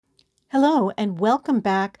Hello, and welcome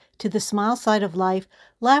back to the Smile Side of Life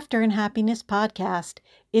Laughter and Happiness podcast.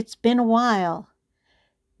 It's been a while.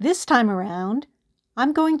 This time around,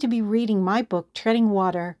 I'm going to be reading my book, Treading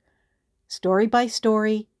Water, story by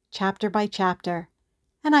story, chapter by chapter,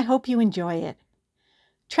 and I hope you enjoy it.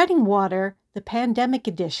 Treading Water, the pandemic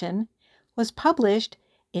edition, was published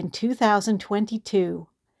in 2022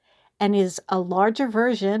 and is a larger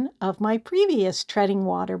version of my previous Treading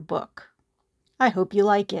Water book. I hope you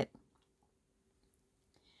like it.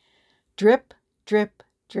 Drip, drip,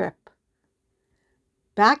 drip.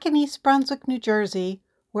 Back in East Brunswick, New Jersey,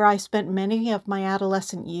 where I spent many of my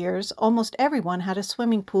adolescent years, almost everyone had a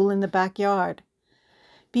swimming pool in the backyard.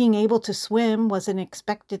 Being able to swim was an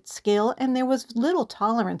expected skill, and there was little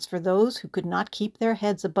tolerance for those who could not keep their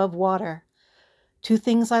heads above water. Two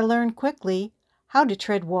things I learned quickly: how to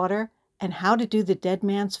tread water and how to do the dead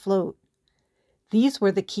man's float. These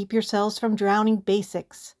were the keep yourselves from drowning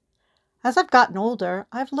basics. As I've gotten older,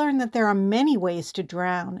 I've learned that there are many ways to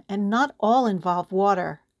drown, and not all involve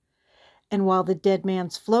water. And while the dead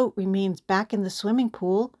man's float remains back in the swimming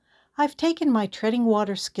pool, I've taken my treading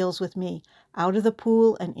water skills with me out of the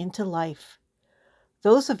pool and into life.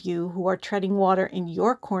 Those of you who are treading water in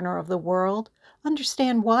your corner of the world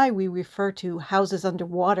understand why we refer to houses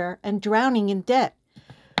underwater and drowning in debt.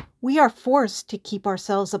 We are forced to keep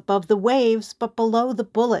ourselves above the waves but below the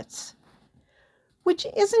bullets. Which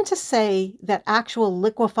isn't to say that actual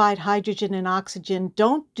liquefied hydrogen and oxygen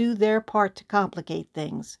don't do their part to complicate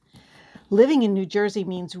things. Living in New Jersey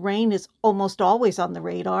means rain is almost always on the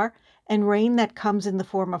radar, and rain that comes in the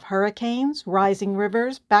form of hurricanes, rising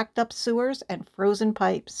rivers, backed up sewers, and frozen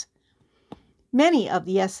pipes. Many of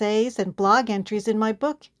the essays and blog entries in my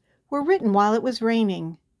book were written while it was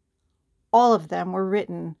raining. All of them were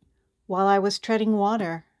written while I was treading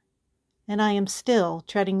water, and I am still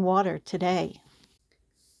treading water today.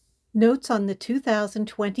 Notes on the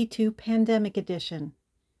 2022 Pandemic Edition.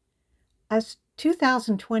 As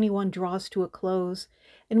 2021 draws to a close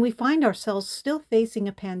and we find ourselves still facing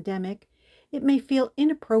a pandemic, it may feel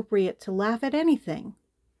inappropriate to laugh at anything.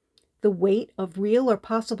 The weight of real or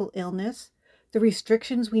possible illness, the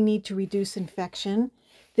restrictions we need to reduce infection,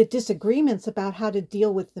 the disagreements about how to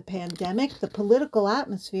deal with the pandemic, the political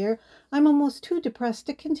atmosphere, I'm almost too depressed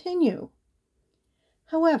to continue.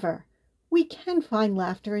 However, we can find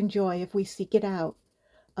laughter and joy if we seek it out.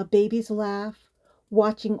 A baby's laugh,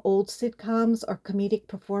 watching old sitcoms or comedic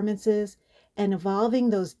performances, and evolving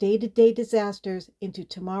those day-to-day disasters into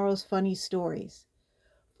tomorrow's funny stories.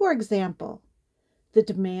 For example, the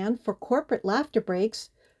demand for corporate laughter breaks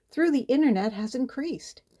through the internet has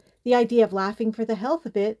increased. The idea of laughing for the health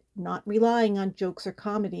of it, not relying on jokes or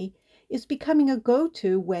comedy, is becoming a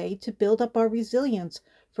go-to way to build up our resilience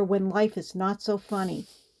for when life is not so funny.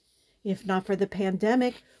 If not for the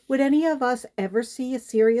pandemic, would any of us ever see a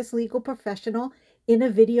serious legal professional in a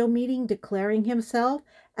video meeting declaring himself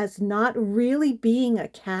as not really being a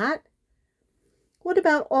cat? What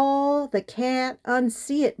about all the can't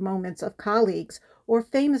unsee it moments of colleagues or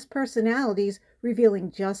famous personalities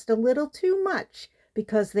revealing just a little too much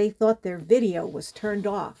because they thought their video was turned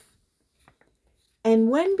off? And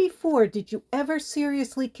when before did you ever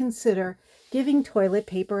seriously consider giving toilet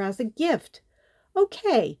paper as a gift?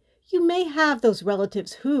 Okay, you may have those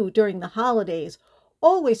relatives who, during the holidays,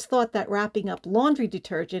 always thought that wrapping up laundry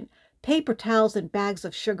detergent, paper towels, and bags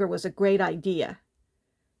of sugar was a great idea.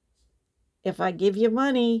 If I give you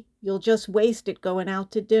money, you'll just waste it going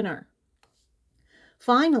out to dinner.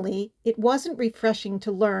 Finally, it wasn't refreshing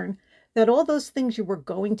to learn that all those things you were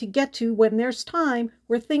going to get to when there's time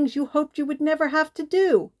were things you hoped you would never have to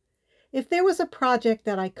do. If there was a project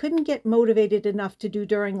that I couldn't get motivated enough to do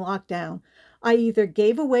during lockdown, I either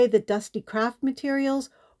gave away the dusty craft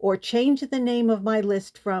materials or changed the name of my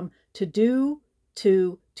list from to do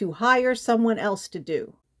to hire someone else to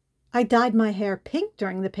do. I dyed my hair pink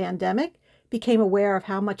during the pandemic, became aware of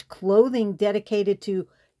how much clothing dedicated to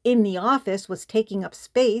in the office was taking up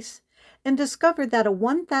space, and discovered that a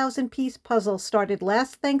 1,000-piece puzzle started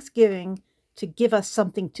last Thanksgiving to give us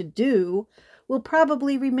something to do will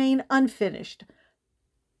probably remain unfinished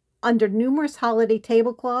under numerous holiday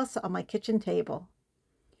tablecloths on my kitchen table.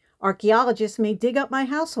 Archaeologists may dig up my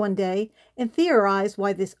house one day and theorize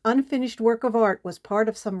why this unfinished work of art was part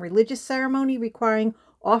of some religious ceremony requiring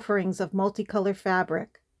offerings of multicolored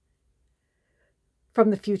fabric.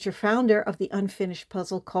 From the future founder of the unfinished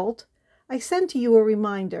puzzle cult, I send to you a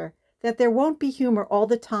reminder that there won't be humor all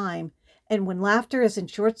the time, and when laughter is in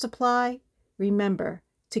short supply, remember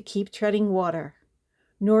to keep treading water.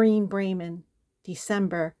 Noreen Brayman,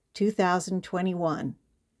 December 2021.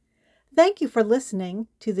 Thank you for listening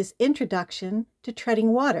to this introduction to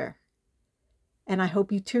Treading Water. and I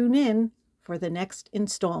hope you tune in for the next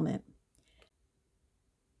installment.